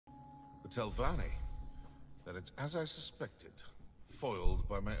Tell Vanni that it's as I suspected, foiled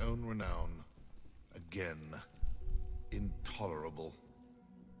by my own renown. Again. Intolerable.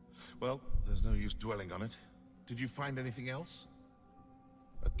 Well, there's no use dwelling on it. Did you find anything else?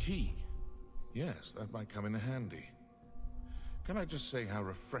 A key? Yes, that might come in handy. Can I just say how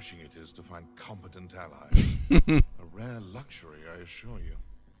refreshing it is to find competent allies? A rare luxury, I assure you.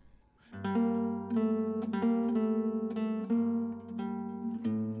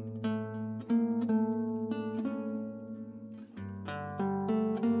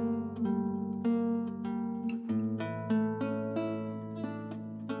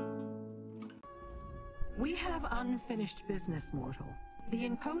 We have unfinished business, mortal. The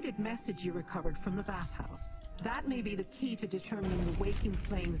encoded message you recovered from the bathhouse. That may be the key to determining the Waking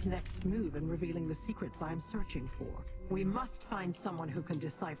Flame's next move and revealing the secrets I'm searching for. We must find someone who can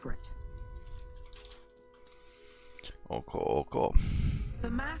decipher it. Okay. The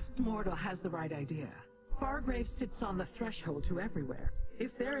masked mortal has the right idea. Fargrave sits on the threshold to everywhere.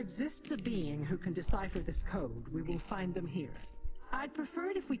 If there exists a being who can decipher this code, we will find them here. I'd prefer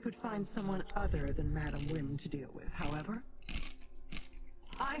it if we could find someone other than Madam Whim to deal with, however.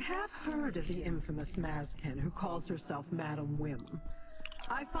 I have heard of the infamous Mazken who calls herself Madam Whim.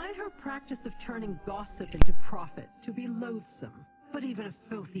 I find her practice of turning gossip into profit to be loathsome. But even a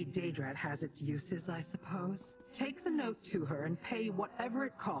filthy Daedrat has its uses, I suppose. Take the note to her and pay whatever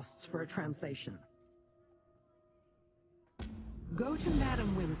it costs for a translation. Go to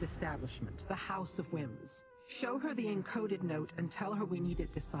Madam Whim's establishment, the House of Whims. Show her the encoded note and tell her we need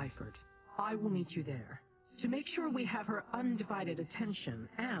it deciphered. I will meet you there. To make sure we have her undivided attention,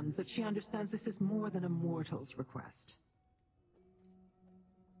 and that she understands this is more than a mortal's request.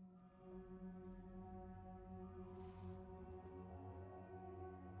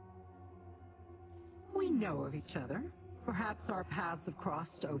 We know of each other. Perhaps our paths have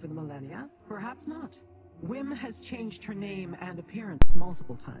crossed over the millennia, perhaps not. Whim has changed her name and appearance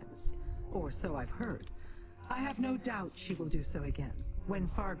multiple times, or so I've heard. I have no doubt she will do so again, when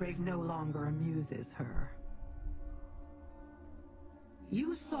Fargrave no longer amuses her.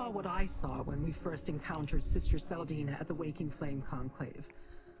 You saw what I saw when we first encountered Sister Seldina at the Waking Flame Conclave.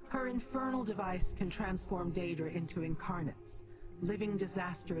 Her infernal device can transform Daedra into incarnates, living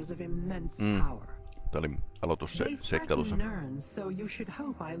disasters of immense power. Tämä oli aloitus seikkailussa. So you should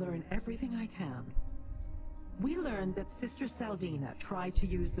hope I learn everything I can. We learned that Sister Seldina tried to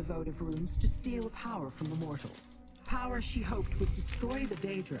use the votive runes to steal power from the mortals. Power she hoped would destroy the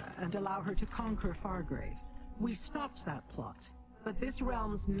Daedra and allow her to conquer Fargrave. We stopped that plot. But this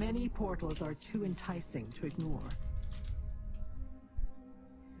realm's many portals are too enticing to ignore.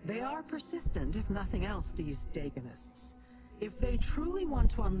 They are persistent, if nothing else, these Daganists. If they truly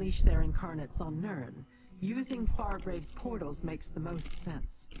want to unleash their incarnates on Nirn, using Fargrave's portals makes the most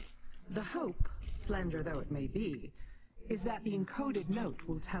sense. The hope, slender though it may be, is that the encoded note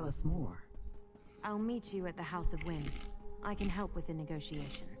will tell us more. I'll meet you at the House of Whims. I can help with the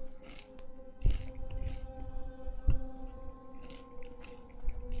negotiations.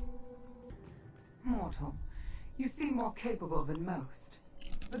 Mortal, you seem more capable than most.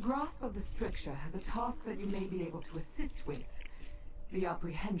 The grasp of the stricture has a task that you may be able to assist with. The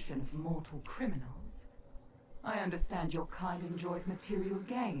apprehension of mortal criminals. I understand your kind enjoys material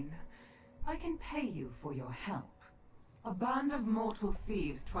gain. I can pay you for your help. A band of mortal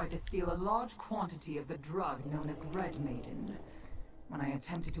thieves tried to steal a large quantity of the drug known as Red Maiden. When I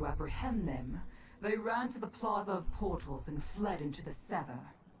attempted to apprehend them, they ran to the Plaza of Portals and fled into the Sever.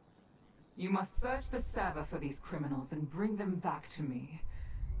 You must search the Sever for these criminals and bring them back to me.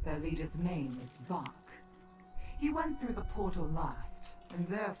 Their leader's name is Bach. He went through the portal last, and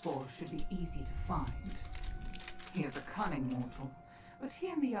therefore should be easy to find. He is a cunning mortal, but he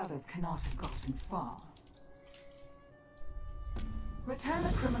and the others cannot have gotten far. Return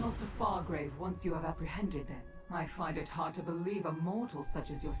the criminals to Fargrave once you have apprehended them. I find it hard to believe a mortal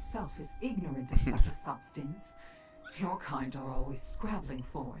such as yourself is ignorant of such a substance. Your kind are always scrabbling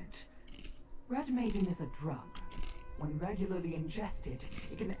for it. Red Maiden is a drug. When regularly ingested,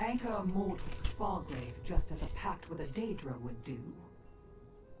 it can anchor a mortal to Fargrave just as a pact with a Daedra would do.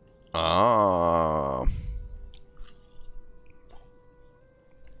 Ah.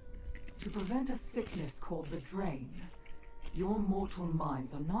 To prevent a sickness called the Drain, your mortal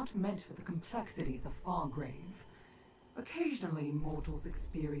minds are not meant for the complexities of Fargrave. Occasionally, mortals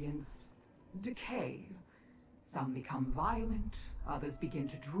experience decay. Some become violent, others begin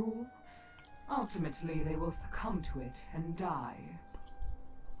to drool. Ultimately, they will succumb to it and die.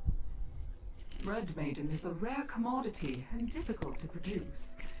 Red Maiden is a rare commodity and difficult to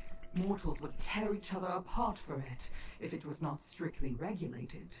produce. Mortals would tear each other apart for it if it was not strictly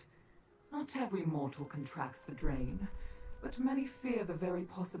regulated. Not every mortal contracts the drain, but many fear the very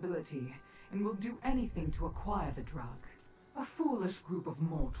possibility and will do anything to acquire the drug. A foolish group of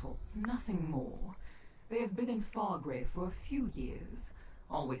mortals, nothing more. They have been in Fargrave for a few years,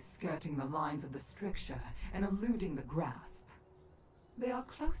 always skirting the lines of the stricture and eluding the grasp. They are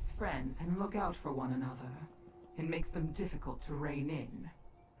close friends and look out for one another. It makes them difficult to rein in.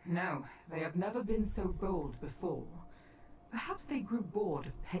 No, they have never been so bold before. Perhaps they grew bored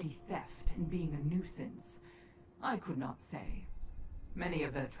of petty theft and being a nuisance. I could not say. Many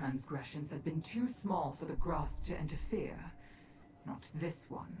of their transgressions have been too small for the grasp to interfere. Not this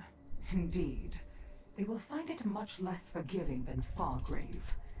one. Indeed, they will find it much less forgiving than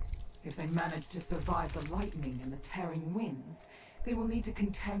Fargrave. If they manage to survive the lightning and the tearing winds, they will need to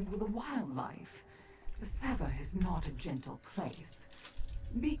contend with the wildlife. The Sever is not a gentle place.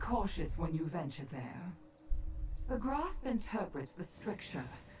 Be cautious when you venture there. The grasp interprets the stricture,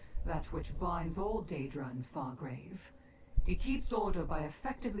 that which binds all Daedra and Fargrave. It keeps order by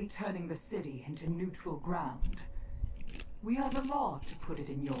effectively turning the city into neutral ground. We are the law, to put it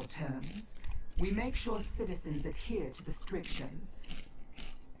in your terms. We make sure citizens adhere to the strictures.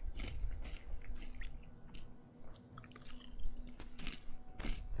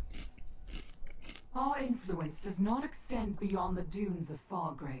 Our influence does not extend beyond the dunes of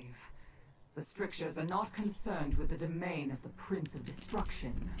Fargrave. The strictures are not concerned with the domain of the Prince of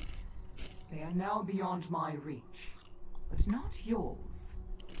Destruction. They are now beyond my reach, but not yours.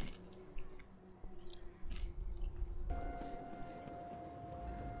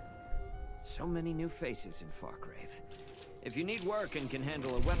 So many new faces in Fargrave. If you need work and can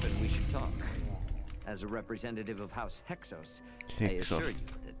handle a weapon, we should talk. As a representative of House Hexos, I assure you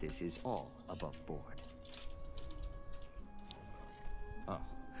that this is all above board. Oh,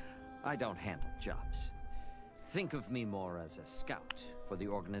 I don't handle jobs. Think of me more as a scout for the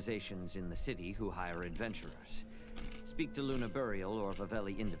organizations in the city who hire adventurers. Speak to Luna Burial or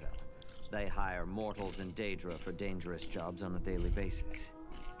Vavelli Indivel. They hire mortals and Daedra for dangerous jobs on a daily basis.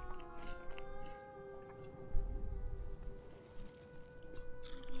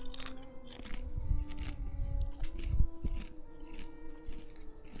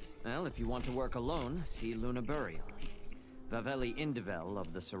 Well, if you want to work alone, see Luna Burial. Vavelli Indivel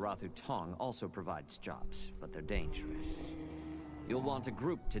of the Sarathu Tong also provides jobs, but they're dangerous. You'll want a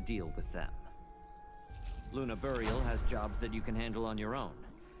group to deal with them. Luna Burial has jobs that you can handle on your own,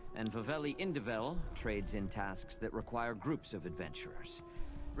 and Vavelli Indivel trades in tasks that require groups of adventurers.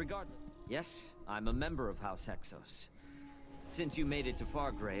 Regardless, yes, I'm a member of House Hexos. Since you made it to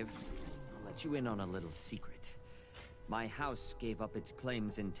Fargrave, I'll let you in on a little secret. My house gave up its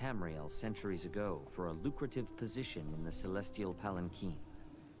claims in Tamriel centuries ago for a lucrative position in the Celestial Palanquin.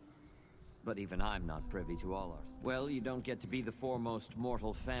 But even I'm not privy to all ours. Well, you don't get to be the foremost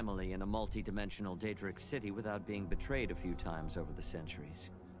mortal family in a multi-dimensional Daedric city without being betrayed a few times over the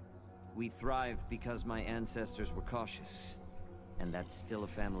centuries. We thrive because my ancestors were cautious, and that's still a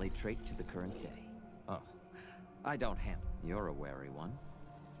family trait to the current day. Oh, I don't handle. You're a wary one.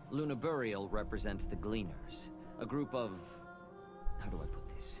 Luna Burial represents the Gleaners. A group of... how do I put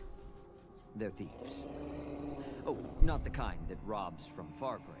this? They're thieves. Oh, not the kind that robs from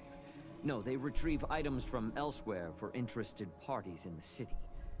Fargrave. No, they retrieve items from elsewhere for interested parties in the city.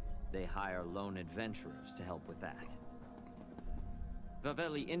 They hire lone adventurers to help with that.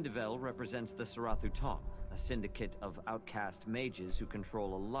 Vavelli Indivel represents the Sarathu Tong, a syndicate of outcast mages who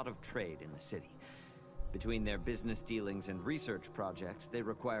control a lot of trade in the city. Between their business dealings and research projects, they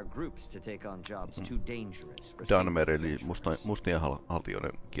require groups to take on jobs too dangerous for Danmeri, mustien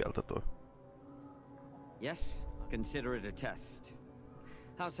haltijoiden kieltä toi. Yes, consider it a test.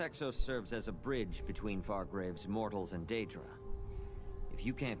 House Hexos serves as a bridge between Fargrave's mortals and Daedra. If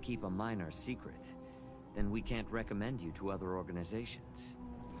you can't keep a minor secret, then we can't recommend you to other organizations.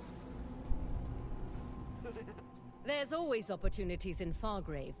 There's always opportunities in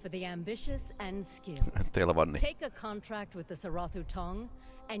Fargrave for the ambitious and skilled. Take a contract with the Sarathu Tong,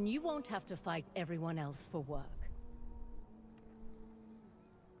 and you won't have to fight everyone else for work.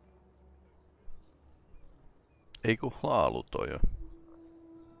 Ei kun haalu toi jo.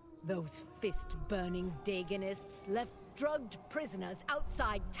 Those fist-burning Daganists left drugged prisoners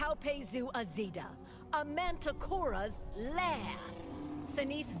outside Taupezu Azida, a Manticora's lair.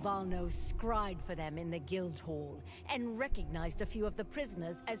 Sinise Balno scried for them in the guild hall and recognized a few of the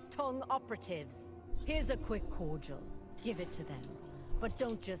prisoners as Tong operatives. Here's a quick cordial. Give it to them. But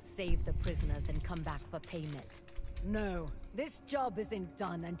don't just save the prisoners and come back for payment. No, this job isn't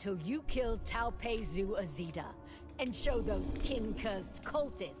done until you kill Taupezu Azida and show those kin-cursed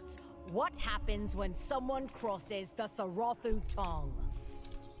cultists what happens when someone crosses the Sarathu Tong.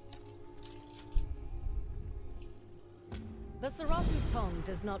 The Sarathu Tong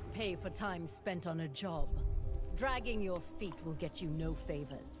does not pay for time spent on a job. Dragging your feet will get you no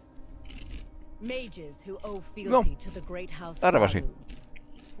favors. Mages who owe fealty to the great house Arvasin. Sarathu.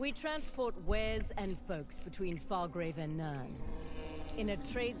 We transport wares and folks between Fargrave and Nirn. In a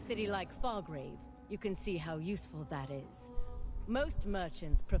trade city like Fargrave, you can see how useful that is. Most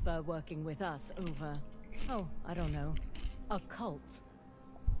merchants prefer working with us over, oh, I don't know, a cult.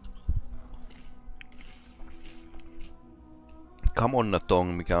 Kamonna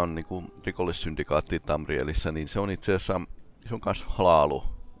Tong, mikä on niinku rikollissyndikaatti Tamrielissä, niin se on itse asiassa, se on kans hlaalu.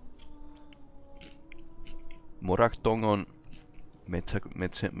 Morak Tong on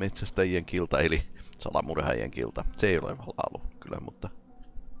metsästäjien kilta, eli salamurhaajien kilta. Se ei ole hlaalu kyllä, mutta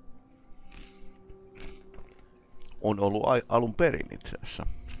on ollut alun perin itse asiassa.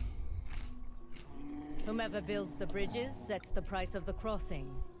 Whomever builds the bridges sets the price of the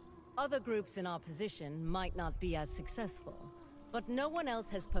crossing. Other groups in our position might not be as successful, but no one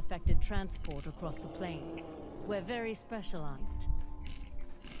else has perfected transport across the plains. We're very specialized.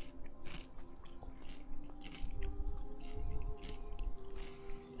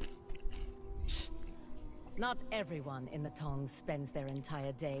 Not everyone in the Tong spends their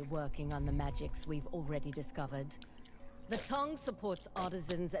entire day working on the magics we've already discovered. The Tong supports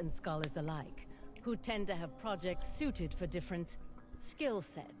artisans and scholars alike, who tend to have projects suited for different skill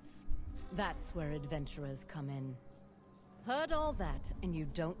sets. That's where adventurers come in. Heard all that, and you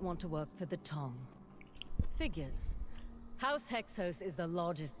don't want to work for the Tong. Figures. House Hexos is the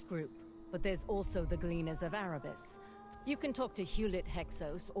largest group, but there's also the Gleaners of Erebus. You can talk to Hewlett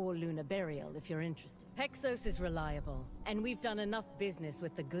Hexos or Luna Burial if you're interested. Hexos is reliable, and we've done enough business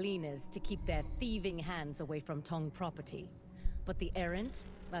with the Gleaners to keep their thieving hands away from Tong property. But the Errant,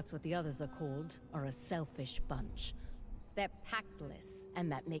 that's what the others are called, are a selfish bunch. They're pactless,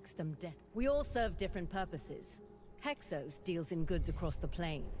 and that makes them death. We all serve different purposes. Hexos deals in goods across the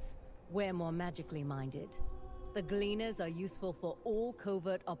plains. We're more magically minded. The Gleaners are useful for all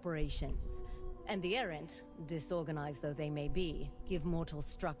covert operations. And the Errant, disorganized though they may be, give mortal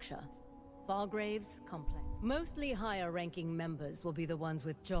structure. Fargraves, complex. Mostly higher-ranking members will be the ones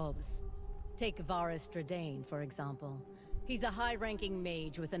with jobs. Take Varus Stradane, for example. He's a high-ranking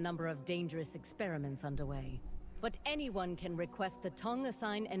mage with a number of dangerous experiments underway. But anyone can request the Tong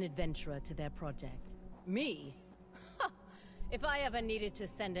assign an adventurer to their project. Me? Ha! If I ever needed to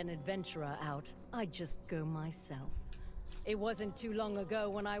send an adventurer out, I'd just go myself. It wasn't too long ago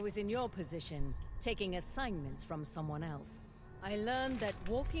when I was in your position, taking assignments from someone else. I learned that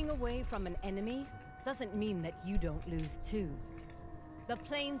walking away from an enemy doesn't mean that you don't lose too. The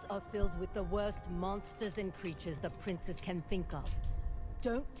plains are filled with the worst monsters and creatures the princes can think of.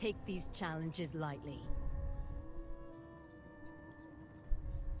 Don't take these challenges lightly.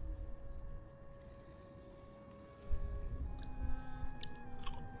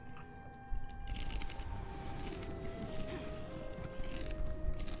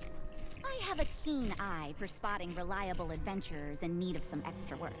 I have a keen eye for spotting reliable adventurers in need of some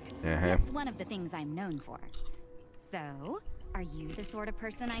extra work. Uh-huh. It's one of the things I'm known for. So, are you the sort of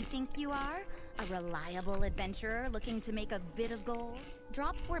person I think you are? A reliable adventurer looking to make a bit of gold?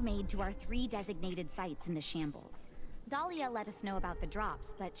 Drops were made to our 3 designated sites in the Shambles. Dahlia let us know about the drops,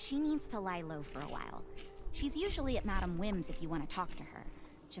 but she needs to lie low for a while. She's usually at Madame Whim's if you want to talk to her.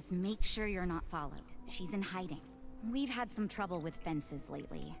 Just make sure you're not followed. She's in hiding. We've had some trouble with fences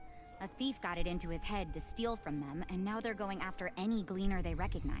lately. A thief got it into his head to steal from them, and now they're going after any gleaner they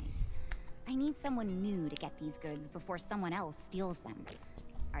recognize. I need someone new to get these goods before someone else steals them.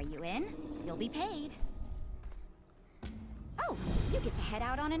 Are you in? You'll be paid. Oh, you get to head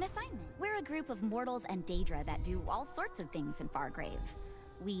out on an assignment. We're a group of mortals and Daedra that do all sorts of things in Fargrave.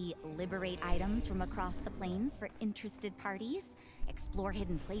 We liberate items from across the plains for interested parties, explore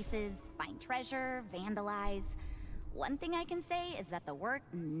hidden places, find treasure, vandalize. One thing I can say is that the work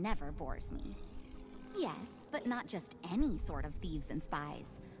never bores me. Yes, but not just any sort of thieves and spies.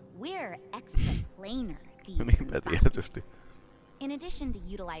 We're extra-planar thieves and spies. In addition to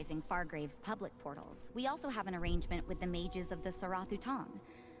utilizing Fargrave's public portals, we also have an arrangement with the mages of the Sarathu Tong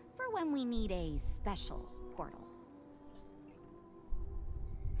for when we need a special portal.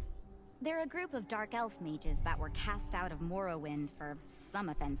 They're a group of dark elf mages that were cast out of Morrowind for some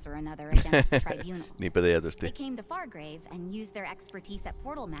offense or another against the tribunal. They came to Fargrave and used their expertise at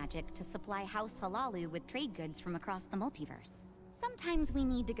portal magic to supply House Halalu with trade goods from across the multiverse. Sometimes we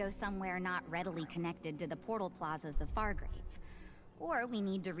need to go somewhere not readily connected to the portal plazas of Fargrave. Or we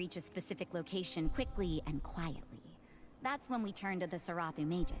need to reach a specific location quickly and quietly. That's when we turn to the Sarathu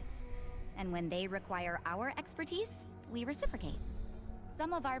mages. And when they require our expertise, we reciprocate.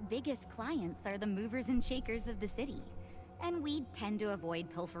 Some of our biggest clients are the movers and shakers of the city. and we tend to avoid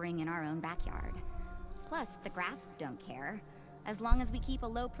pilfering in our own backyard. Plus, the Grasp don't care. As long as we keep a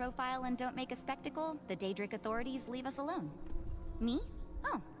low profile and don't make a spectacle, the Daedric authorities leave us alone. Me?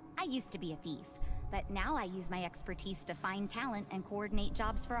 Oh, I used to be a thief, but now I use my expertise to find talent and coordinate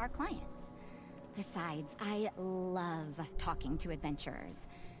jobs for our clients. Besides, I love talking to adventurers,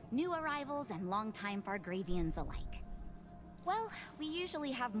 new arrivals and longtime Fargravians alike. Well, we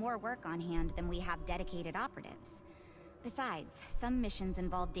usually have more work on hand than we have dedicated operatives. Besides, some missions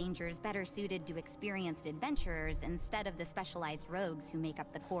involve dangers better suited to experienced adventurers instead of the specialized rogues who make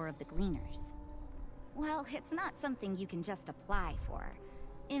up the core of the Gleaners. Well, it's not something you can just apply for.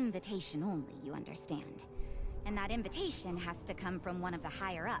 Invitation only, you understand. And that invitation has to come from one of the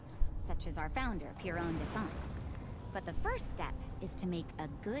higher-ups, such as our founder, Piron Descent. But the first step is to make a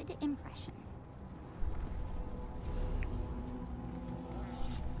good impression.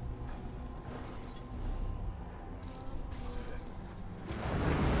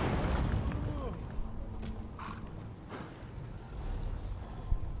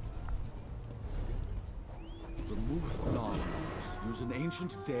 Use an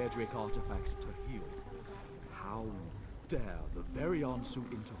ancient Daedric artifact to heal. How dare the Veriansu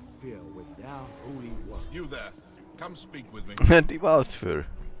interfere with their holy work? You there, come speak with me. Divayth Fyr.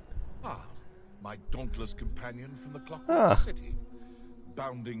 Ah, my dauntless companion from the Clockwork City.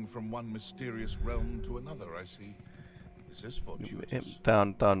 Bounding from one mysterious realm to another, I see. This is fortuitous.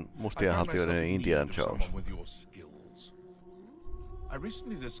 Tää on mustien haltijoiden Indiana Jones. I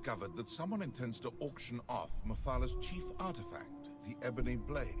recently discovered that someone intends to auction off Mephal's chief artifact, the Ebony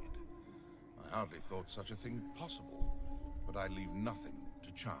Blade. I hardly thought such a thing possible, but I leave nothing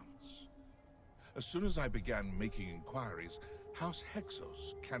to chance. As soon as I began making inquiries, House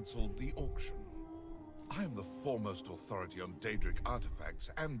Hexos cancelled the auction. I am the foremost authority on Daedric artifacts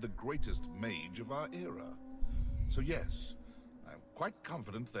and the greatest mage of our era. So yes, I am quite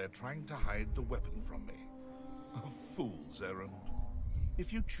confident they're trying to hide the weapon from me. A fool's errand.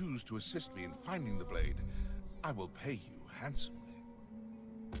 If you choose to assist me in finding the blade, I will pay you handsomely.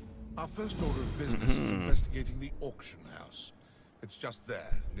 Our first order of business is investigating the auction house. It's just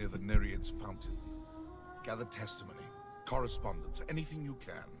there, near the Nereid's fountain. Gather testimony, correspondence, anything you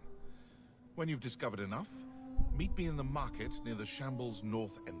can. When you've discovered enough, meet me in the market near the Shamble's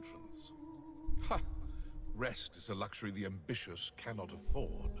north entrance. Ha! Rest is a luxury the ambitious cannot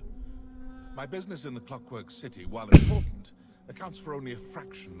afford. My business in the Clockwork City, while important, accounts for only a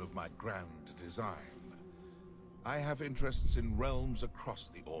fraction of my grand design. I have interests in realms across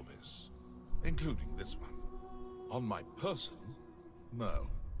the Orbis, including this one. On my person? No.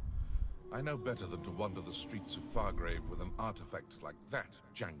 I know better than to wander the streets of Fargrave with an artifact like that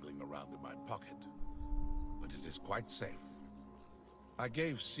jangling around in my pocket. But it is quite safe. I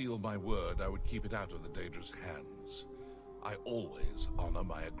gave Seal my word I would keep it out of the Daedra's hands. I always honor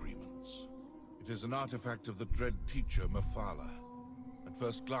my agreements. It is an artifact of the dread teacher Mephala. At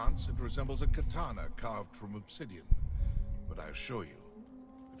first glance, it resembles a katana carved from obsidian. But I assure you,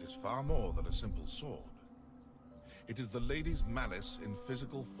 it is far more than a simple sword. It is the lady's malice in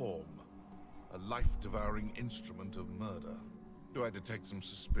physical form, a life-devouring instrument of murder. Do I detect some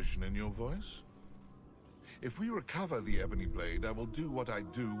suspicion in your voice? If we recover the Ebony Blade, I will do what I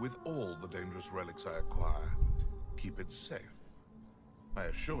do with all the dangerous relics I acquire. Keep it safe. I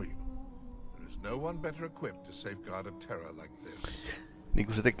assure you, there is no one better equipped to safeguard a terror like this. Niin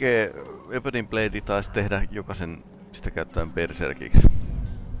kuin se tekee Ebony Blade, taisi tehdä jokaisen sitä käyttäen berserkiksi.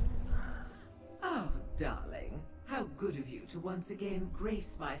 Oh, darling. How good of you to once again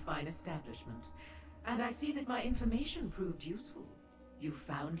grace my fine establishment. And I see that my information proved useful. You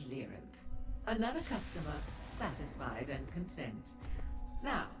found Lyrinth. Another customer, satisfied and content.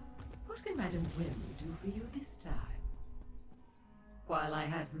 Now, what can Madame Whim do for you this time? While I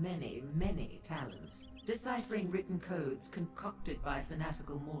have many, many talents, deciphering written codes concocted by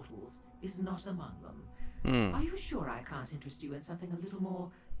fanatical mortals is not among them. Are you sure I can't interest you in something a little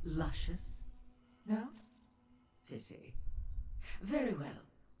more luscious? No? Pity. Very well.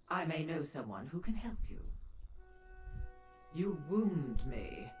 I may know someone who can help you. You wound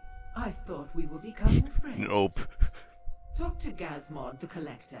me. I thought we were becoming friends. Nope. Talk to Gazmod the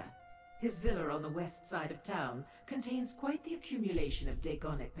Collector. His villa on the west side of town contains quite the accumulation of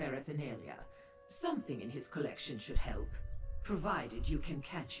Daegonic paraphernalia. Something in his collection should help, provided you can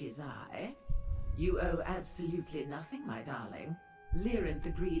catch his eye. You owe absolutely nothing, my darling. Lyrinth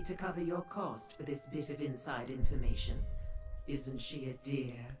agreed to cover your cost for this bit of inside information. Isn't she a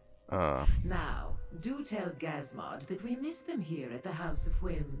dear? Now, do tell Gazmod that we miss them here at the House of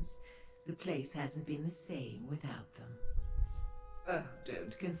Whims. The place hasn't been the same without them. Oh,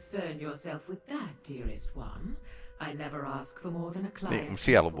 don't concern yourself with that, dearest one. I never ask for more than a client. Niin,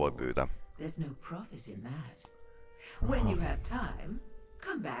 sielun voi pyytää. There's no profit in that. When you have time,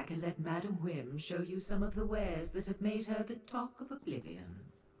 come back and let Madam Whim show you some of the wares that have made her the talk of Oblivion.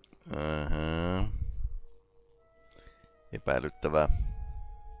 Epäilyttävää.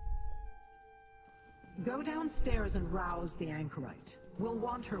 Go downstairs and rouse the anchorite. We'll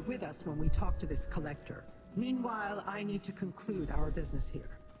want her with us when we talk to this collector. Meanwhile, I need to conclude our business here.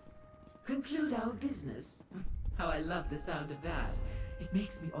 Conclude our business? How I love the sound of that. It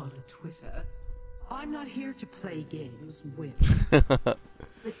makes me on Twitter. I'm not here to play games, Whim.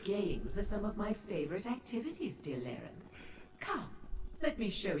 But games are some of my favorite activities, dear Laren. Come, let me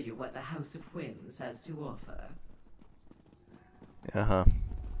show you what the House of Whims has to offer. Jaha.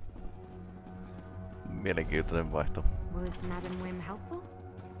 Mielenkiintoinen vaihto. Was Madam Whim helpful?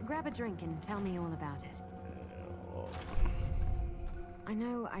 Grab a drink and tell me all about it. I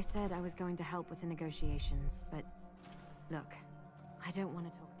know I said I was going to help with the negotiations, but look, I don't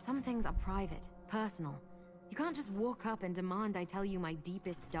want to talk. Some things are private, personal. You can't just walk up and demand I tell you my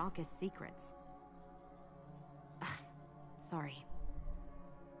deepest, darkest secrets. Sorry.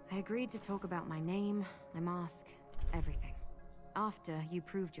 I agreed to talk about my name, my mask, everything. After you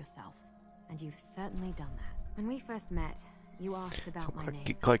proved yourself, and you've certainly done that. When we first met, you asked about my name.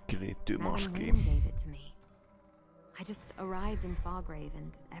 Kaikki liittyy maskiin. Madam gave it to me. I just arrived in Fargrave,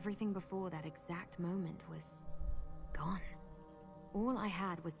 and everything before that exact moment was gone. All I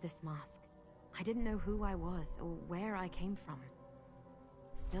had was this mask. I didn't know who I was or where I came from.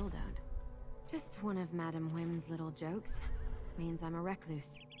 Still don't. Just one of Madam Whim's little jokes. Means I'm a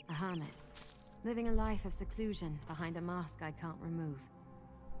recluse, a hermit, living a life of seclusion behind a mask I can't remove.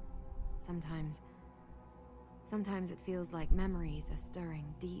 Sometimes it feels like memories are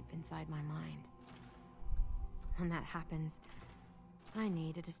stirring deep inside my mind. When that happens, I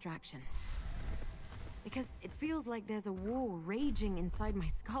need a distraction. Because it feels like there's a war raging inside my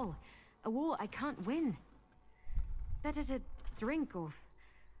skull. A war I can't win. Better to drink or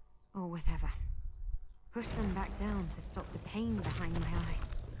whatever. Push them back down to stop the pain behind my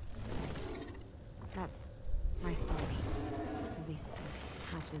eyes. That's my story. At least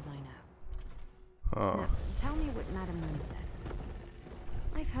as much as I know. Now, tell me what Madam Whim said.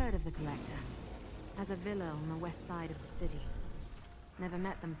 I've heard of the Collector. Has a villa on the west side of the city. Never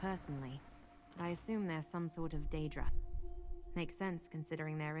met them personally, but I assume they're some sort of Daedra. Makes sense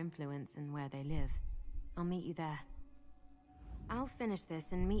considering their influence and where they live. I'll meet you there. I'll finish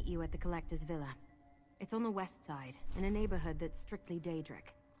this and meet you at the Collector's villa. It's on the west side, in a neighborhood that's strictly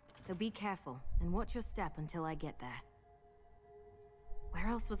Daedric. So be careful, and watch your step until I get there. Where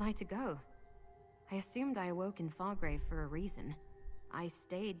else was I to go? I assumed I awoke in Fargrave for a reason. I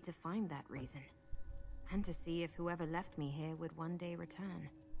stayed to find that reason. And to see if whoever left me here would one day return.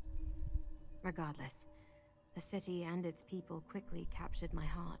 Regardless, the city and its people quickly captured my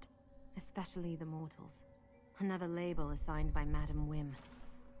heart. Especially the mortals. Another label assigned by Madam Whim.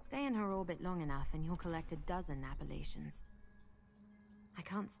 Stay in her orbit long enough and you'll collect a dozen appellations. I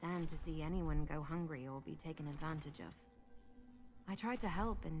can't stand to see anyone go hungry or be taken advantage of. I try to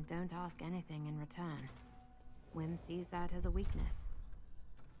help and don't ask anything in return. Whim sees that as a weakness.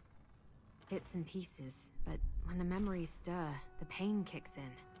 Bits and pieces, but when the memories stir, the pain kicks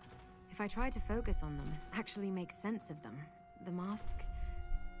in. If I try to focus on them, actually make sense of them, the mask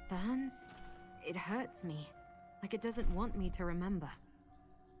burns. It hurts me, like it doesn't want me to remember.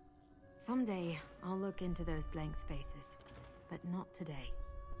 Someday, I'll look into those blank spaces, but not today.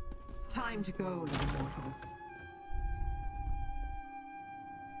 Time to go, little mortals.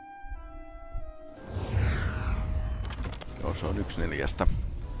 Joo, se on 1/4.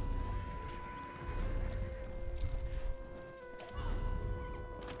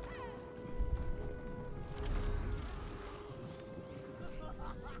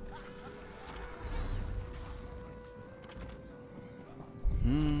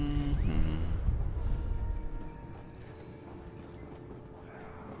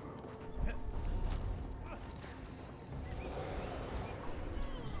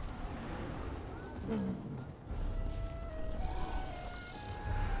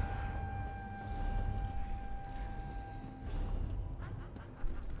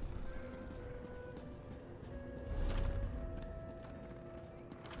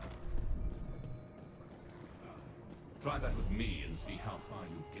 Try that with me and see how far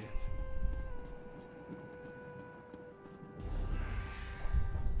you get.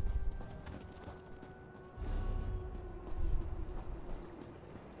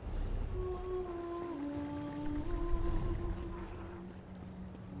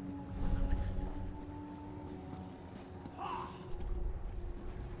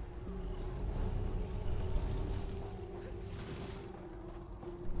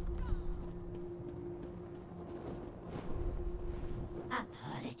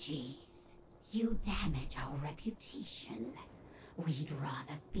 you damage our reputation. We'd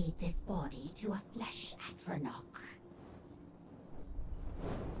rather feed this body to a flesh atronach.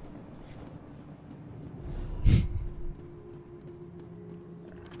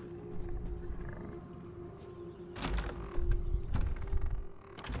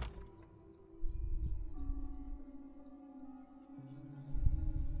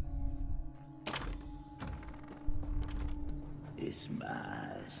 This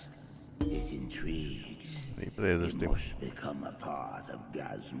mask, it intrigues. It must become a part of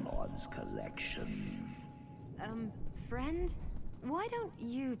Gazmod's collection. Friend? Why don't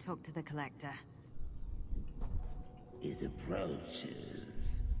you talk to the Collector? It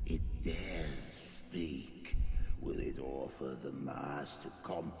approaches. It dares speak. Will it offer the mask to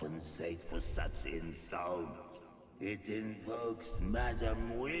compensate for such insults? It invokes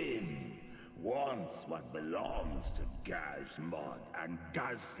Madame Wynn. Wants what belongs to Gazmod and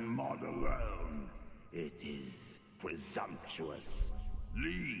Gazmod alone. It is presumptuous.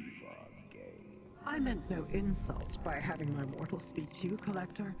 Leave our game. I meant no insult by having my mortal speak to you,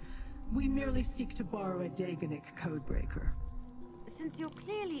 Collector. We merely seek to borrow a Daganic codebreaker. Since you're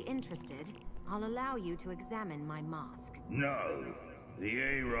clearly interested, I'll allow you to examine my mask. No, the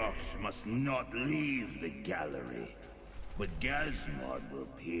Arocs must not leave the gallery. But Gazmod will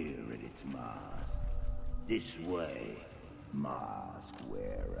peer at its mask. This way, mask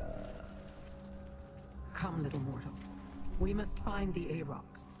wearer. Come, little mortal. We must find the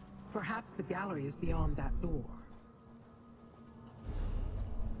Arocs. Perhaps the gallery is beyond that door.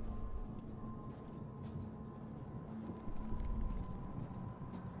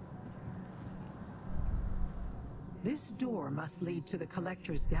 This door must lead to the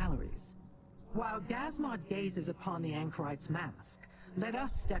Collector's galleries. While Gazmod gazes upon the Anchorite's mask, let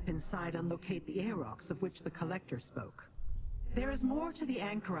us step inside and locate the Arocs of which the Collector spoke. There is more to the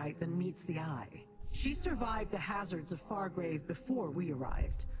Anchorite than meets the eye. She survived the hazards of Fargrave before we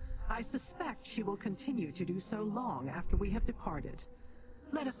arrived. I suspect she will continue to do so long after we have departed.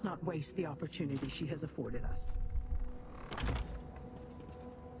 Let us not waste the opportunity she has afforded us.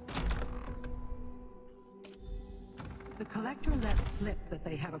 The Collector let slip that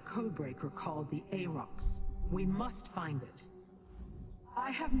they have a codebreaker called the Arocs. We must find it. I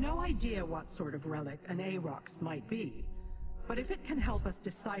have no idea what sort of relic an Arocs might be, but if it can help us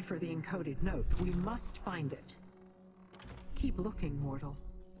decipher the encoded note, we must find it. Keep looking, mortal.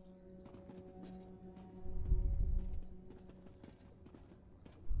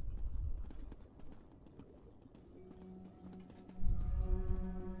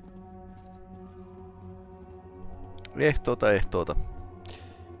 Ehtoota.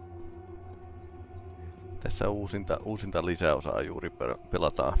 Tässä uusinta lisäosaa juuri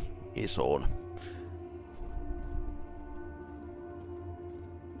pelataan isoon.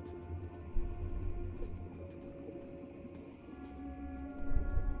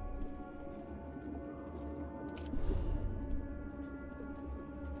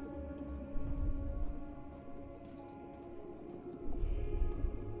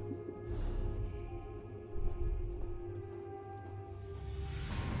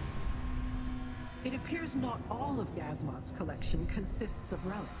 It appears not all of Gazmod's collection consists of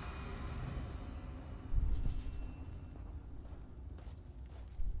relics.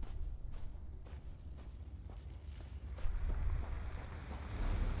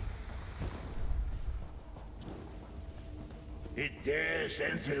 It dares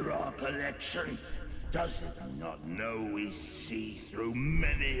enter our collection. Does it not know we see through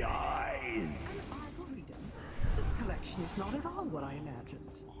many eyes? This collection is not at all what I imagined.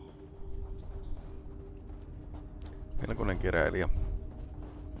 Melkoinen keräilijä.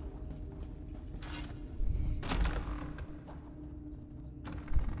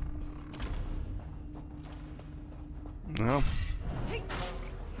 No.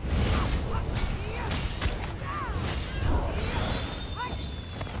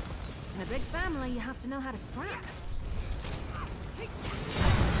 In a big family, you have to know how to scrap.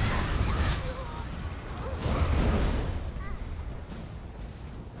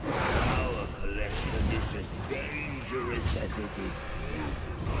 Our collection is as dangerous as it is.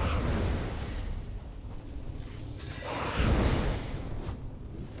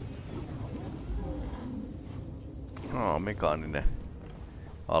 Mekaaninen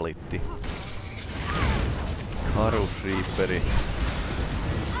alitti. Harus Reaperi.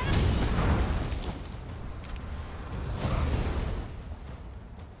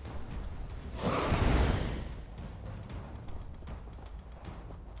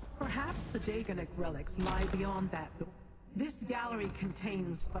 Perhaps the Daganic relics lie beyond that door. This gallery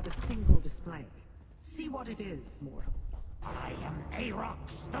contains but a single display. See what it is, mortal. I am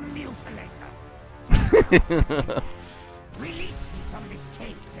Arox the Mutilator. Release me from this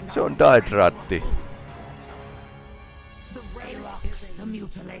cage and Se on Daedratti. Arox the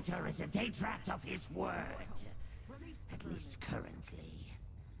Mutilator is a Daedrat of his word. At least currently.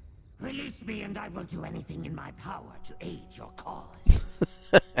 Release me and I will do anything in my power to aid your cause.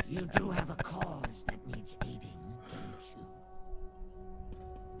 You do have a cause that needs aiding, don't you?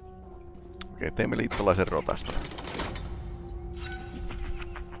 Okei, teimme liittolaisen rotasta.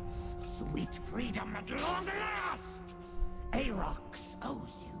 Sweet freedom at long last! Arox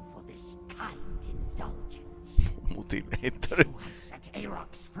owes you for this kind indulgence. Mutilator. You have set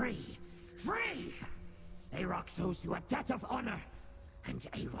Arox free. Free! Arox owes you a debt of honor. And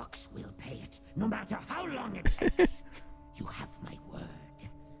Arox will pay it, no matter how long it takes. You have my word.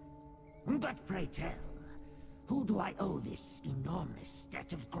 But pray tell, who do I owe this enormous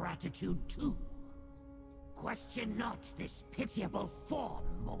debt of gratitude to? Question not this pitiable form,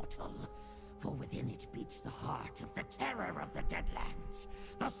 mortal. For within it beats the heart of the terror of the Deadlands,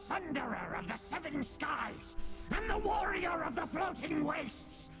 the sunderer of the seven skies, and the warrior of the floating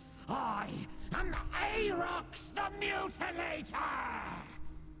wastes. I am Arox the Mutilator!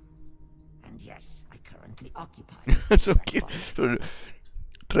 And yes, I currently occupy this Se on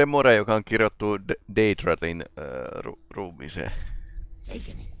Tremore, joka on kirjoittu Daedratin ruumiiseen.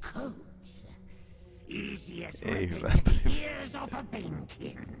 Taken in codes. Easy as Ei hyvä. ears off a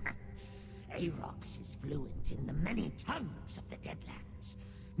bankin. Arox is fluent in the many tongues of the Deadlands.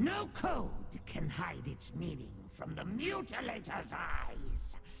 No code can hide its meaning from the Mutilator's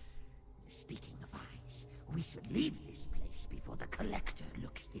eyes. Speaking of eyes, we should leave this place before the Collector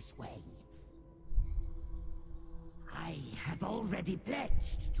looks this way. I have already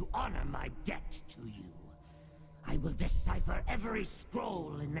pledged to honor my debt to you. I will decipher every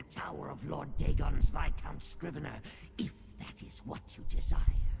scroll in the Tower of Lord Dagon's Viscount Scrivener, if that is what you desire.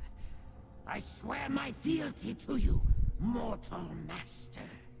 I swear my fealty to you, mortal master.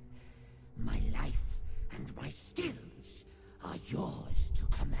 My life and my skills are yours to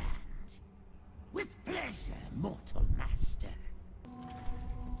command. With pleasure, mortal master.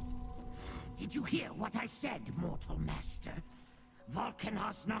 Did you hear what I said, mortal master?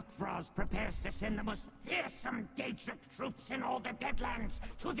 Volcanos Nokfrost prepares to send the most fearsome Daedric troops in all the Deadlands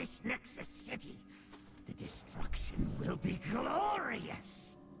to this Nexus city. The destruction will be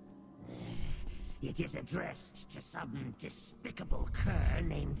glorious. It is addressed to some despicable cur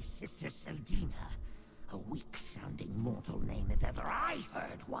named Sister Seldina. A weak-sounding mortal name if ever I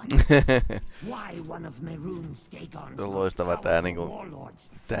heard one. Why one of Mehrunes Dagon's most powerful warlords,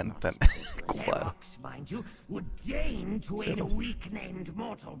 Arox, mind you, would deign to aid a weak-named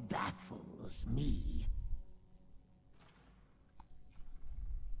mortal baffles me.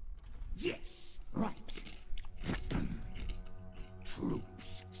 Yes, right.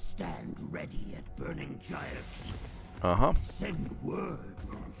 Troops stand ready at Burning Gyre Keep. Send word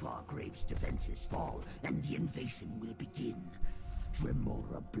when Fargrave's defenses fall, and the invasion will begin.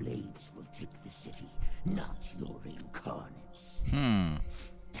 Dremora blades will take the city, not your incarnates.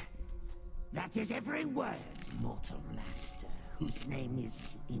 That is every word, mortal master, whose name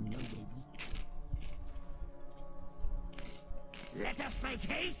is in no way weak. Let us make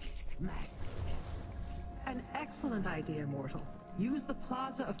haste, madam. An excellent idea, mortal. Use the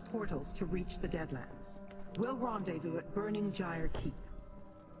Plaza of Portals to reach the Deadlands. We'll rendezvous at Burning Gyre Keep.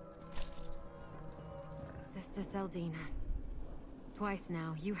 Sister Seldina. Twice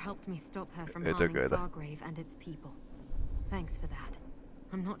now, you helped me stop her from harming Fargrave and its people. Thanks for that.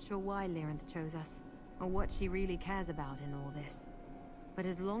 I'm not sure why Lyranth chose us, or what she really cares about in all this. But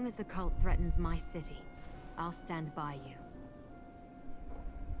as long as the cult threatens my city, I'll stand by you.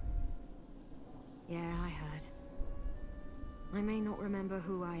 Yeah, I heard. I may not remember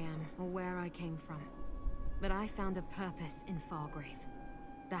who I am, or where I came from. But I found a purpose in Fargrave.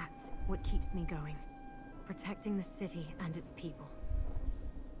 That's what keeps me going. Protecting the city and its people.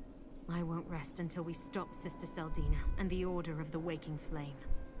 I won't rest until we stop Sister Seldina and the Order of the Waking Flame.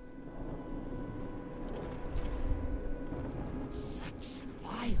 Such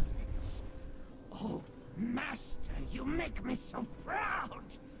violence! Oh, Master, you make me so proud!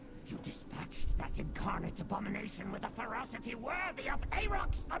 You dispatched that incarnate abomination with a ferocity worthy of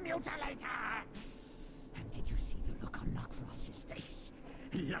Arox the Mutilator! And did you see the look on Nokfrost's face?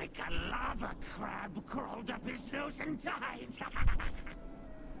 Like a lava crab crawled up his nose and died!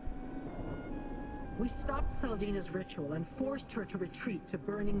 We stopped Seldina's ritual and forced her to retreat to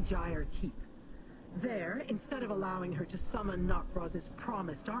Burning Gyre Keep. There, instead of allowing her to summon Nokfrost's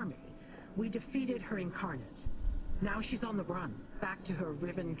promised army, we defeated her incarnate. Now she's on the run, back to her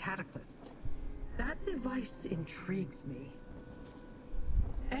Riven Cataclysm. That device intrigues me.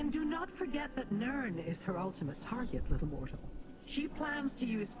 And do not forget that Nirn is her ultimate target, little mortal. She plans to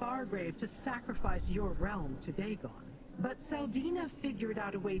use Fargrave to sacrifice your realm to Dagon. But Seldina figured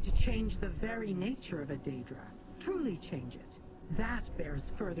out a way to change the very nature of a Daedra. Truly change it. That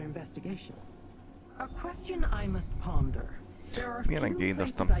bears further investigation. A question I must ponder. There are few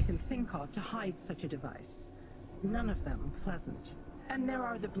places I can think of to hide such a device. None of them pleasant. And there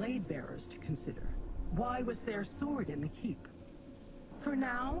are the blade bearers to consider. Why was their sword in the keep? For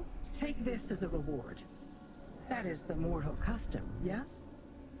now, take this as a reward. That is the mortal custom, yes?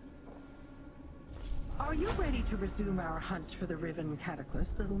 Are you ready to resume our hunt for the Riven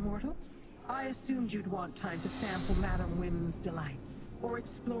Cataclysm, little mortal? I assumed you'd want time to sample Madame Wim's delights, or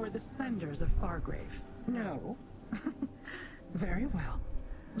explore the splendors of Fargrave. No? Very well.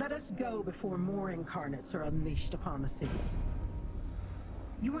 Let us go before more incarnates are unleashed upon the city.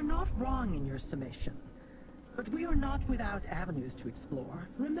 You are not wrong in your summation, but we are not without avenues to explore.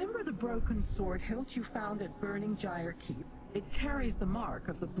 Remember the broken sword hilt you found at Burning Gyre Keep? It carries the mark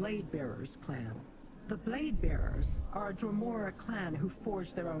of the Blade Bearers clan. The Blade Bearers are a Dromora clan who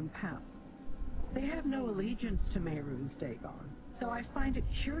forged their own path. They have no allegiance to Mehrunes Dagon, so I find it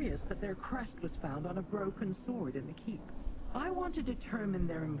curious that their crest was found on a broken sword in the keep. I want to determine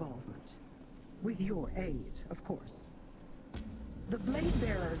their involvement. With your aid, of course. The Blade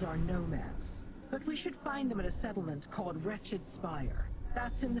Bearers are nomads, but we should find them at a settlement called Wretched Spire.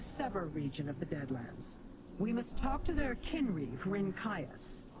 That's in the Sever region of the Deadlands. We must talk to their kinreeve,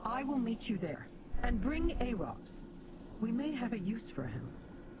 Rincaius. I will meet you there. And bring Arox. We may have a use for him.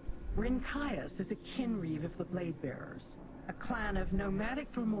 Rincaius is a kinreeve of the Blade Bearers, a clan of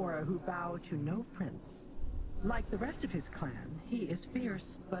nomadic Dromora who bow to no prince. Like the rest of his clan, he is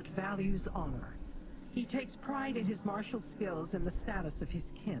fierce but values honor. He takes pride in his martial skills and the status of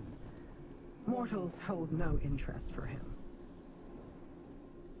his kin. Mortals hold no interest for him.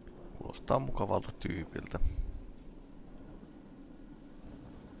 Kuulostaa mukavalta tyypiltä.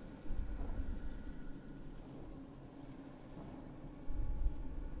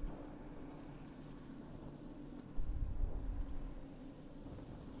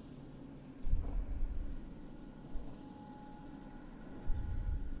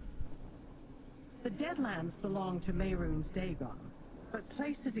 The Deadlands belong to Mehrunes Dagon, but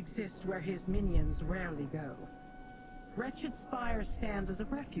places exist where his minions rarely go. Wretched Spire stands as a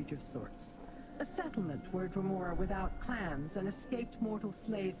refuge of sorts, a settlement where Dromora without clans and escaped mortal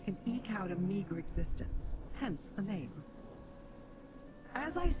slaves can eke out a meager existence, hence the name.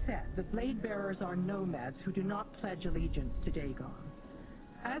 As I said, the Blade Bearers are nomads who do not pledge allegiance to Dagon.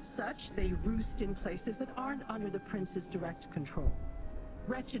 As such, they roost in places that aren't under the prince's direct control.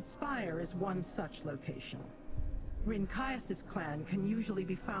 Wretched Spire is one such location. Rincaius' clan can usually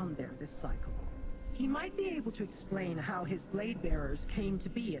be found there this cycle. He might be able to explain how his Blade Bearers came to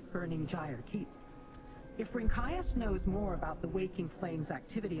be at Burning Gyre Keep. If Rincaius knows more about the Waking Flames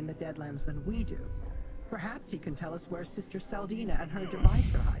activity in the Deadlands than we do, perhaps he can tell us where Sister Seldina and her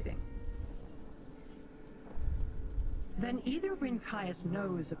device are hiding. Then either Rincaius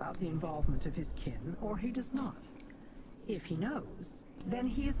knows about the involvement of his kin, or he does not. If he knows, then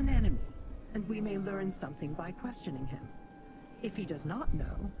he is an enemy, and we may learn something by questioning him. If he does not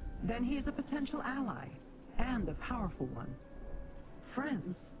know, then he is a potential ally, and a powerful one.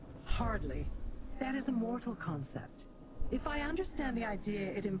 Friends? Hardly. That is a mortal concept. If I understand the idea,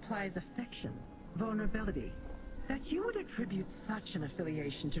 it implies affection, vulnerability. That you would attribute such an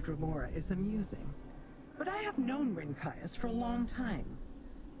affiliation to Dromora is amusing. But I have known Rincaius for a long time.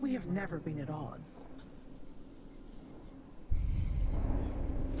 We have never been at odds.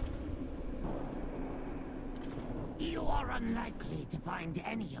 You are unlikely to find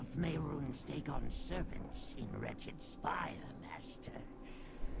any of Mehrunes Dagon's servants in Wretched Spire, Master.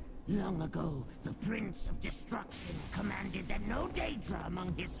 Long ago, the Prince of Destruction commanded that no Daedra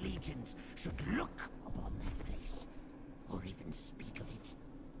among his legions should look upon that place, or even speak of it.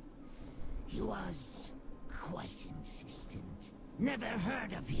 He was quite insistent. Never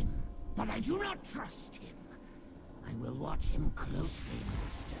heard of him, but I do not trust him. I will watch him closely,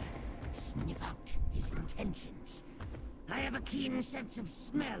 Master. Sniff out his intentions. I have a keen sense of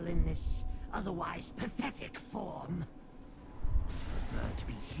smell in this otherwise pathetic form. I prefer to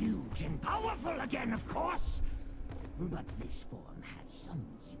be huge and powerful again, of course. But this form has some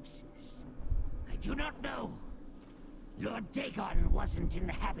uses. I do not know. Lord Dagon wasn't in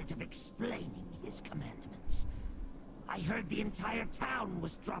the habit of explaining his commandments. I heard the entire town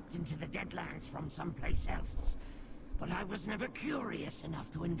was dropped into the Deadlands from someplace else. But I was never curious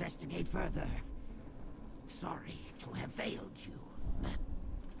enough to investigate further. Sorry to have failed you, man.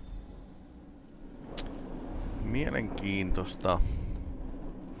 Mielenkiintoista.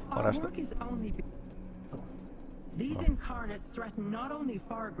 Our work is only these incarnates threaten not only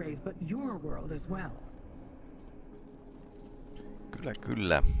Fargrave but your world as well. Kyllä,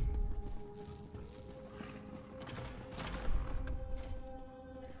 kyllä.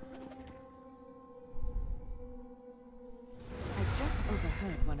 I just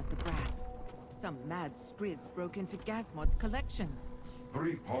overheard one of the brass. Some mad scrids broke into Gasmod's collection.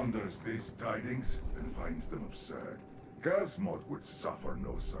 Free ponders these tidings and finds them absurd. Gasmod would suffer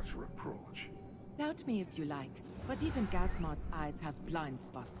no such reproach. Doubt me if you like, but even Gasmod's eyes have blind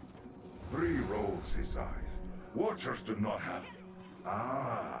spots. Free rolls his eyes. Watchers do not have...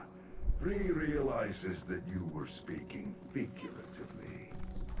 Ah, Free realizes that you were speaking figuratively.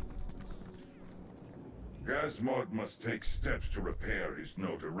 Gasmod must take steps to repair his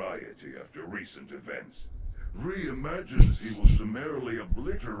notoriety after recent events. Free imagines he will summarily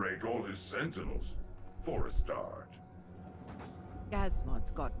obliterate all his sentinels, for a start.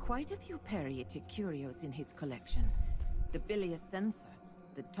 Gasmod's got quite a few Periatic curios in his collection. The bilious censer,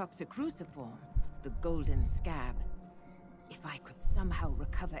 the toxic cruciform, the golden scab. If I could somehow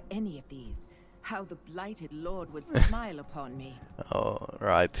recover any of these, how the blighted lord would smile upon me. Oh,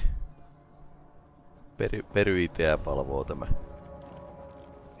 right. Peryiteä palvoo tämä.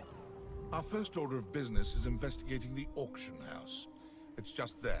 Our first order of business is investigating the auction house. It's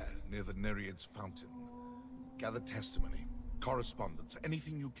just there, near the Nereid's fountain. Gather testimony, correspondence,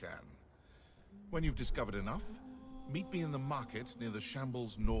 anything you can. When you've discovered enough, meet me in the market near the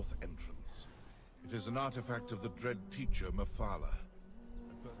Shamble's north entrance. It is an artifact of the dread teacher Mephala.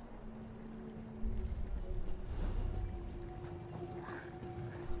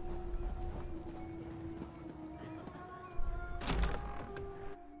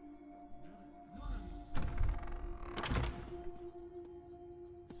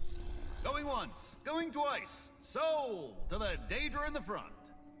 Going once, going twice. Sold to the Daedra in the front.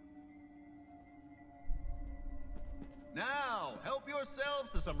 Now, help yourselves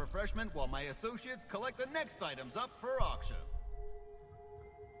to some refreshment while my associates collect the next items up for auction.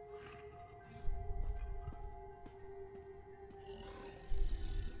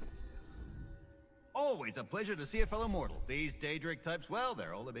 Always a pleasure to see a fellow mortal. These Daedric types, well,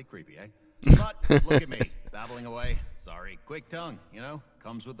 they're all a bit creepy, eh? But look at me, babbling away. Sorry, quick tongue, you know,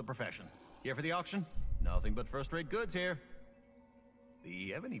 comes with the profession. Here for the auction? Nothing but first-rate goods here.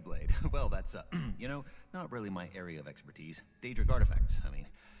 The ebony blade, well, that's, you know, not really my area of expertise. Daedric artifacts, I mean.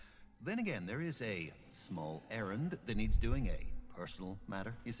 Then again, there is a small errand that needs doing, a personal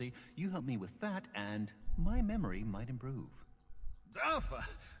matter, you see. You help me with that, and my memory might improve. Duff!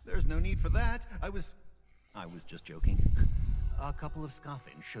 There's no need for that. I was just joking. A couple of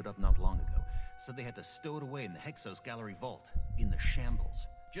Scoffins showed up not long ago, so they had to stow it away in the Hexos Gallery vault, in the Shambles.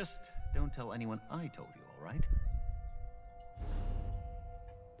 Just don't tell anyone I told you, all right?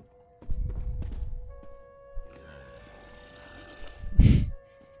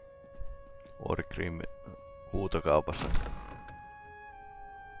 Orgrim huutokaupassa.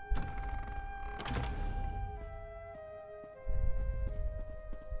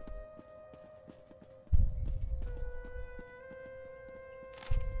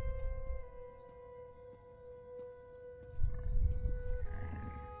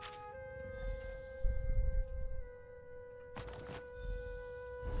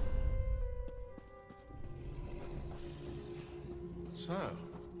 So,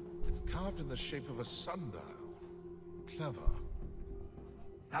 it's carved in the shape of a sundial. Clever.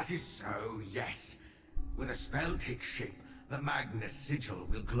 That is so, yes. When a spell takes shape, the Magnus sigil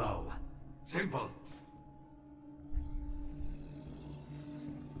will glow. Simple.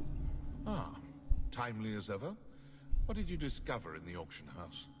 Ah, timely as ever. What did you discover in the auction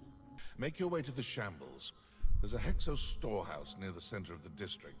house? Make your way to the Shambles. There's a Hexos storehouse near the center of the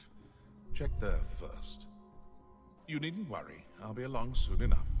district. Check there first. You needn't worry. I'll be along soon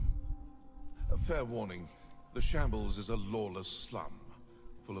enough. A fair warning, the Shambles is a lawless slum,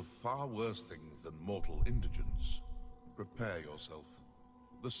 full of far worse things than mortal indigence. Prepare yourself.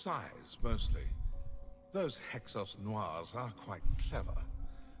 The size, mostly. Those Hexos Noirs are quite clever,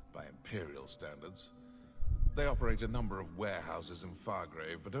 by Imperial standards. They operate a number of warehouses in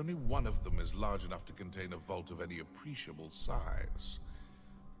Fargrave, but only one of them is large enough to contain a vault of any appreciable size.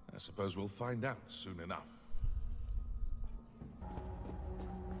 I suppose we'll find out soon enough.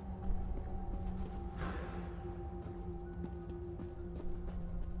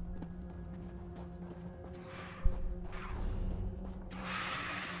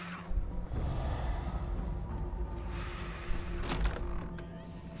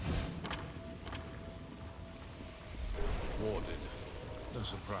 Warded. No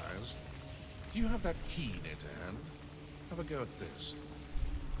surprise. Do you have that key near to hand? Have a go at this.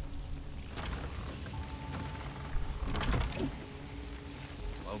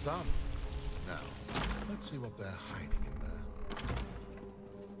 Well done. Now, let's see what they're hiding in there.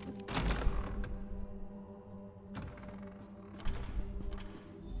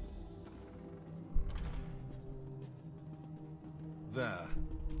 There,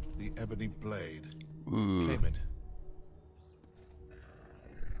 the ebony blade. Claim it.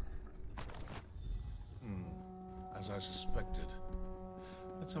 As I suspected.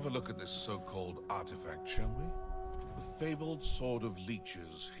 Let's have a look at this so-called artifact, shall we? The fabled sword of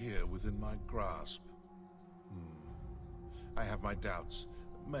leeches here within my grasp. I have my doubts.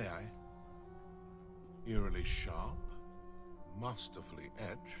 May I? Eerily sharp, masterfully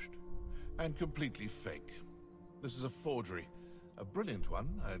etched, and completely fake. This is a forgery. A brilliant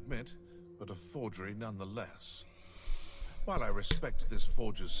one, I admit, but a forgery nonetheless. While I respect this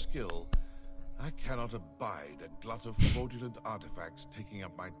forger's skill, I cannot abide a glut of fraudulent artifacts taking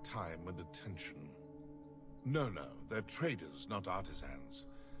up my time and attention. No, they're traders, not artisans.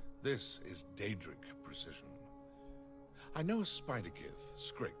 This is Daedric precision. I know a Spiderkith,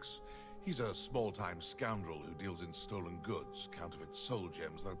 Scrix. He's a small-time scoundrel who deals in stolen goods, counterfeit soul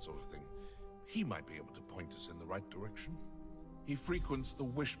gems, that sort of thing. He might be able to point us in the right direction. He frequents the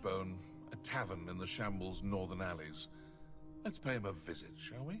Wishbone, a tavern in the Shamble's northern alleys. Let's pay him a visit,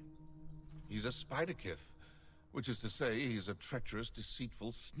 shall we? He's a Spiderkith, which is to say he's a treacherous,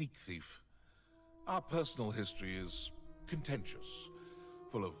 deceitful sneak thief. Our personal history is contentious,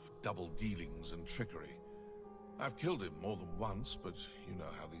 full of double dealings and trickery. I've killed him more than once, but you know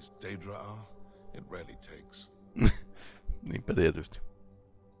how these Daedra are. It rarely takes. Niinpä tietysti.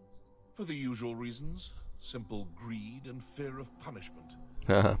 For the usual reasons, simple greed and fear of punishment.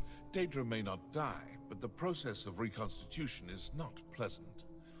 Daedra may not die, but the process of reconstitution is not pleasant.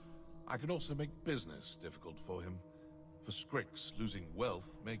 I can also make business difficult for him. For Scrix, losing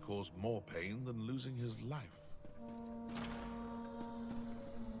wealth may cause more pain than losing his life.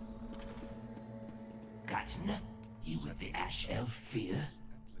 Got nothing. You with the Ash Elf Fyr?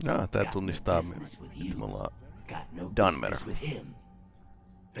 Tää tunnistaa me ollaan Dunmer. With him.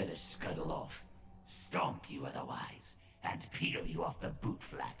 Better scuttle off. Stomp you otherwise, and peel you off the boot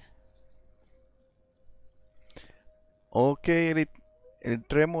flat. Okei, eli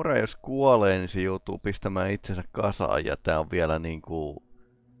Tremora jos kuolee, niin se joutuu pistämään itsensä kasaan, ja tää on vielä niinku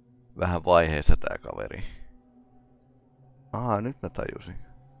vähän vaiheessa tää kaveri. Aha, nyt mä tajusin.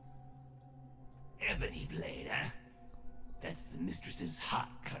 Ebony blade, huh? That's the mistress's hot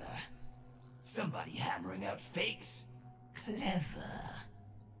cutter. Somebody hammering out fakes? Clever.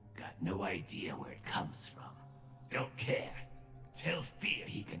 Got no idea where it comes from. Don't care. Tell Fyr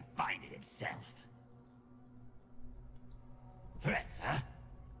he can find it himself. Threats, huh?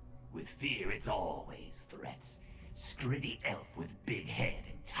 With Fyr, it's always threats. Scritty elf with big head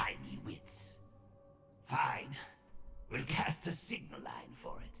and tiny wits. Fine. We'll cast a signal line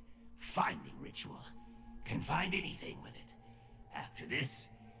for it. Finding ritual. Can find anything with it. After this,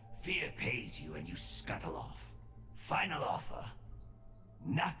 Fyr pays you and you scuttle off. Final offer.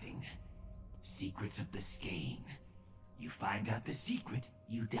 Nothing. Secrets of the skein. You find out the secret,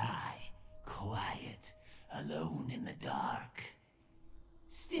 you die. Quiet. Alone in the dark.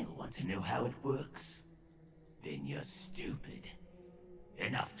 Still want to know how it works? Then you're stupid.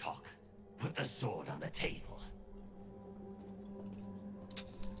 Enough talk. Put the sword on the table.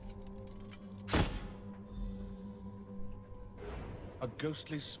 A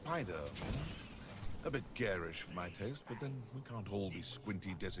ghostly spider. A bit garish for my taste, but then we can't all be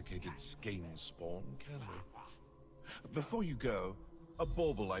squinty, desiccated skein spawn, can we? Before you go, a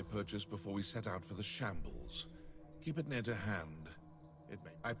bauble I purchased before we set out for the Shambles. Keep it near to hand.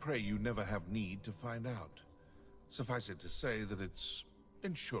 I pray you never have need to find out. Suffice it to say that it's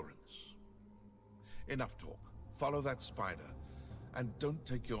insurance. Enough talk. Follow that spider, and don't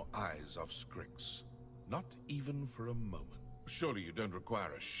take your eyes off Scrix. Not even for a moment. Surely you don't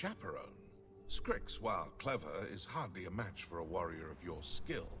require a chaperone. Scrix, while clever, is hardly a match for a warrior of your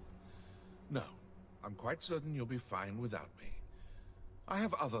skill. No, I'm quite certain you'll be fine without me. I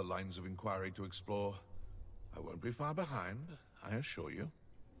have other lines of inquiry to explore. I won't be far behind, I assure you.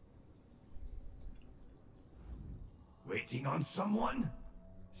 Waiting on someone?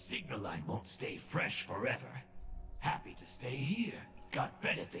 Signal line won't stay fresh forever. Happy to stay here. Got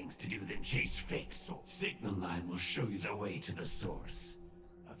better things to do than chase fake souls. Signal line will show you the way to the source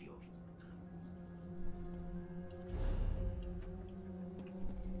of your...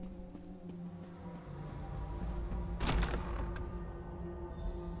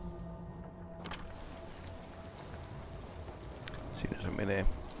 Siinä se menee.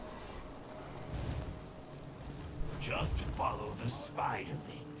 Follow the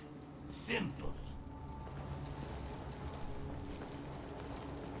spiderling. Simple.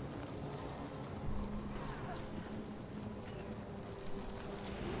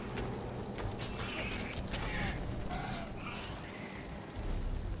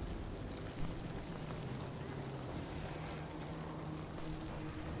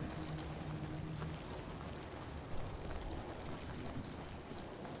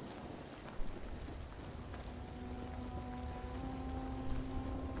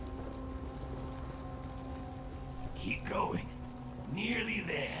 Keep going. Nearly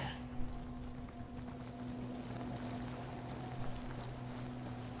there.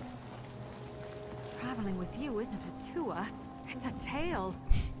 Traveling with you isn't a tour, it's a tale.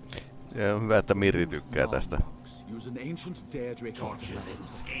 Se on hyvä, että Mirri tykkää tästä. Use an ancient Daedric Torches in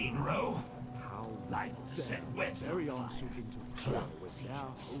Skane Row. Liable to set webs on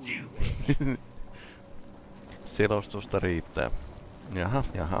fire. Stupid. Selostusta riittää. Jaha,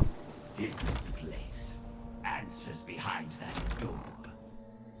 jaha. This is the place. Answers behind that door.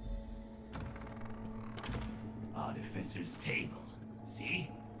 Artificer's table. See?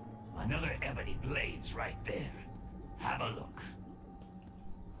 Another ebony blade's right there. Have a look.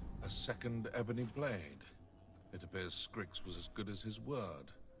 A second ebony blade. It appears Scrix was as good as his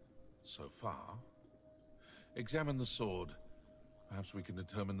word. So far. Examine the sword. Perhaps we can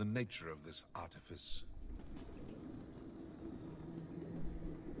determine the nature of this artifice.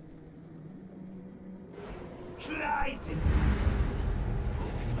 Flies in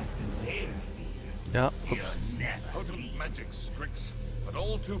like the lair fear. Yeah. Potent magic, Scrix, but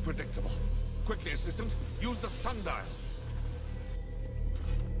all too predictable. Quickly, assistant, use the sundial.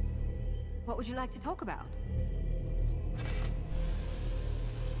 What would you like to talk about?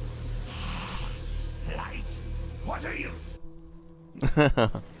 Light? What are you?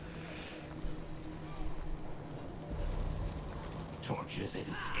 Torches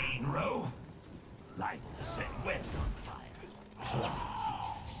in Skane Row? Liable to set webs on fire.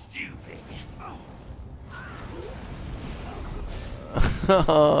 Stupid.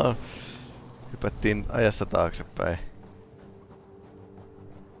 Hypättiin ajassa taaksepäin.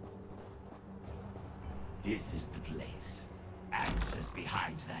 This is the place. Answers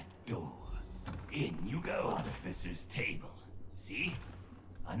behind that door. In you go. Artificer's table. See?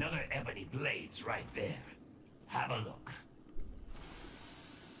 Another ebony blade's right there. Have a look.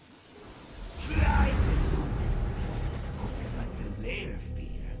 Fly! Open like the lair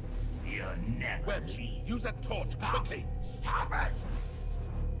fear. You'll never Webs, leave. use that torch, quickly! Stop it!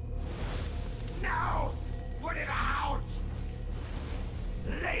 No! Put it out!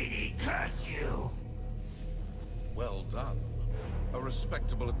 Lady, curse you! Well done. A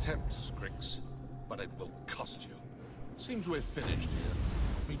respectable attempt, Scrix, but it will cost you. Seems we're finished here.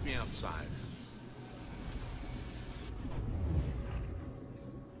 Meet me outside.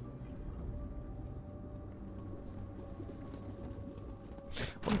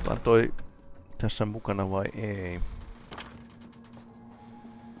 Onkaan toi tässä mukana vai ei?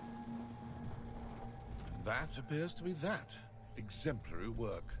 That appears to be that. Exemplary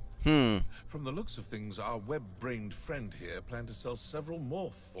work. From the looks of things, our web-brained friend here planned to sell several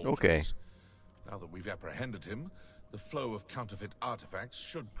more forgeries. Okay. Now that we've apprehended him, the flow of counterfeit artifacts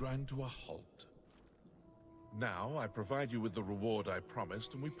should grind to a halt. Now, I provide you with the reward I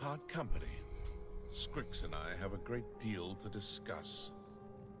promised, and we part company. Scrix and I have a great deal to discuss.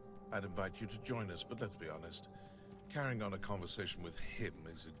 I'd invite you to join us, but let's be honest. Carrying on a conversation with him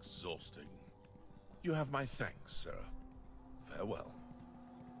is exhausting. You have my thanks, Sarah. Farewell.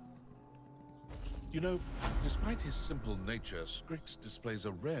 You know, despite his simple nature, Scrix displays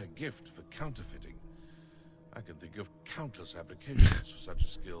a rare gift for counterfeiting. I can think of countless applications for such a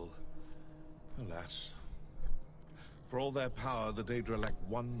skill. Alas. For all their power, the Daedra lack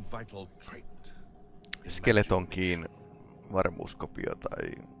one vital trait. Skeletonkiin varmuuskopio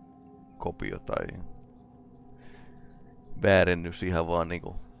tai kopio tai väärennys ihan vaan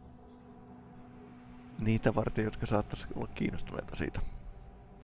niinku niitä varten, jotka saattaisi olla kiinnostuneita siitä.